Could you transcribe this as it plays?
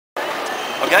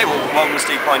Okay, well, welcome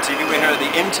to Brine TV. We're here at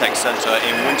the Intech Centre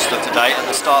in Winchester today at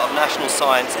the start of National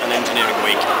Science and Engineering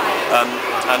Week.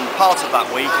 And part of that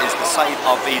week is the Save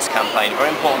Our Bees campaign. A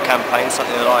very important campaign,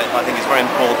 something that I think is very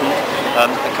important.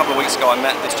 A couple of weeks ago I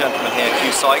met this gentleman here, Hugh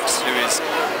Sykes, who is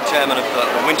chairman of the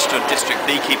Winchester District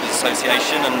Beekeepers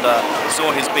Association, and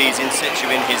saw his bees in situ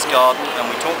in his garden, and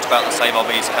we talked about the Save Our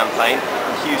Bees campaign.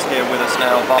 And Hugh's here with us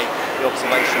now by the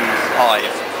observations hive.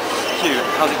 Hugh,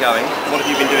 how's it going? What have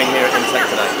you been doing here at Intech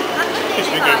today? It's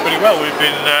been going pretty well. We've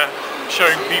been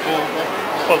showing people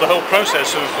the whole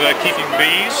process of keeping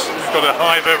bees. We've got a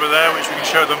hive over there which we can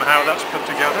show them how that's put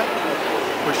together.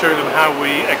 We're showing them how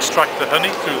we extract the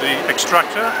honey through the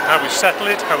extractor, how we settle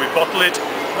it, how we bottle it,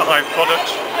 the hive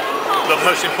product. But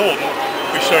most important,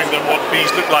 we're showing them what bees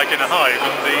look like in a hive,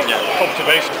 and the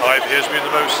observation hive here has been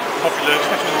the most popular,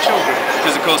 especially with the children.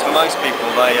 Because of course for most people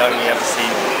they only ever see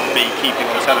beekeeping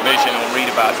on television or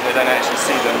read about it, they don't actually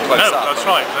see them close up. No, that's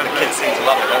right. The kids seem to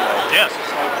love it, don't they? Yes,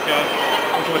 it's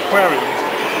like little aquariums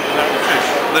without the fish.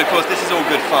 But of course this is all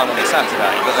good fun on a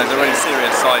Saturday, but there's a really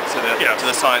serious side to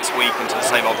the Science Week and to the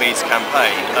Save Our Bees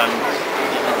campaign.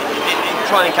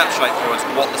 Try and encapsulate for us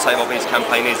what the Save Our Bees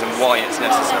campaign is and why it's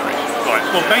necessary. Right,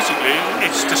 well basically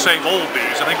it's to save all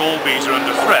bees. I think all bees are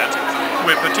under threat.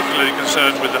 We're particularly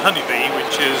concerned with the honeybee,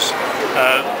 which is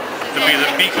the bee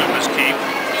that beekeepers keep.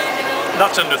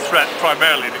 That's under threat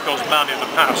primarily because man in the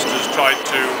past has tried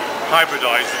to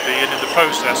hybridize the bee, and in the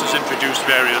process has introduced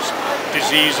various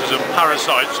diseases and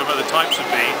parasites from other types of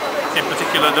bee, in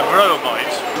particular the varroa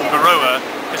mite. Varroa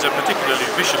is a particularly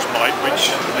vicious mite which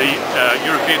the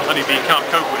European honeybee can't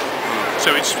cope with.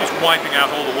 So it's wiping out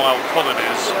all the wild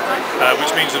colonies,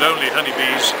 which means that only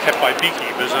honeybees kept by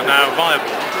beekeepers are now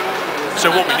viable. So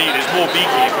what we need is more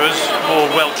beekeepers, more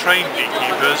well-trained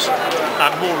beekeepers, and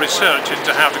more research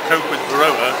into how to cope with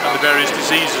varroa and the various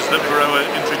diseases that varroa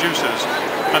introduces.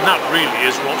 And that really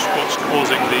is what's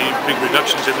causing the big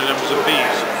reductions in the numbers of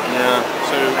bees. Yeah.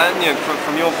 So, and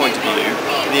from your point of view,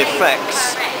 the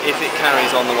effects, if it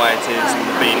carries on the way it is and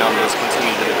the bee numbers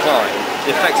continue to decline,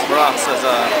 the effects for us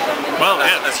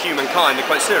as humankind are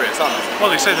quite serious, aren't they?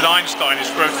 Well, they say that Einstein is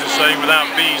quoted as saying without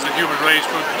bees the human race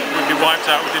would be wiped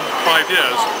out within 5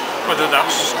 years. Whether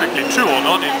that's strictly true or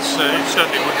not, it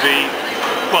certainly would be,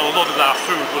 well, a lot of our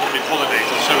food wouldn't be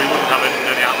pollinated, so we wouldn't have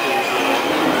any apples or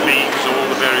beans or all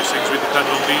the various things we depend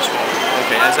on bees for.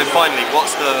 Okay, and so finally,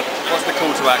 what's the call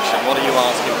to action? What are you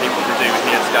asking people to do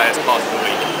here today as part of the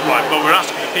week? Right, well, we're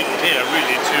asking the people here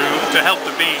really to help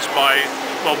the bees by,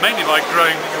 well, mainly by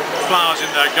growing flowers in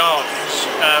their gardens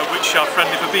which are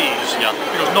friendly for bees. Yeah.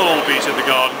 Because not all bees in the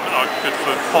garden are good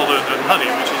for pollen and honey,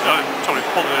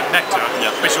 pollen and nectar,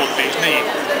 which is what bees need.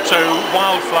 So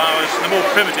wildflowers, the more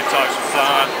primitive types of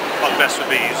flower, are best for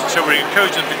bees. So we're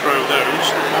encouraging them to grow those.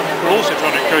 We're also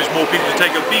trying to encourage more people to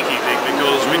take up beekeeping,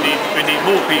 because we need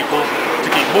more people to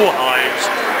keep more hives,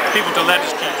 people to let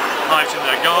us keep hives in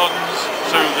their gardens,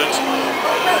 so that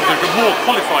the more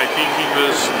qualified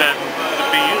beekeepers, then the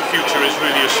bee future is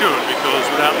really assured, because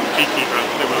without the beekeeper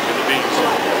there won't be the bees.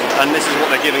 And this is what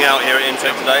they're giving out here at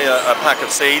Intech today, a pack of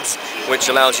seeds which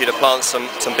allows you to plant some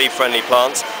bee-friendly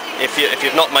plants. If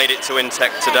you've not made it to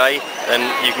Intech today, then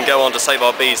you can go on to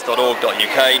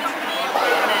saveourbees.org.uk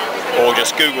or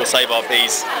just Google Save Our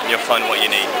Bees and you'll find what you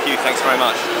need. Hugh, thanks very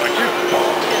much. Thank you.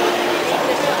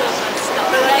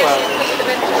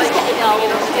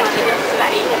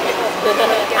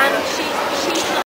 And she's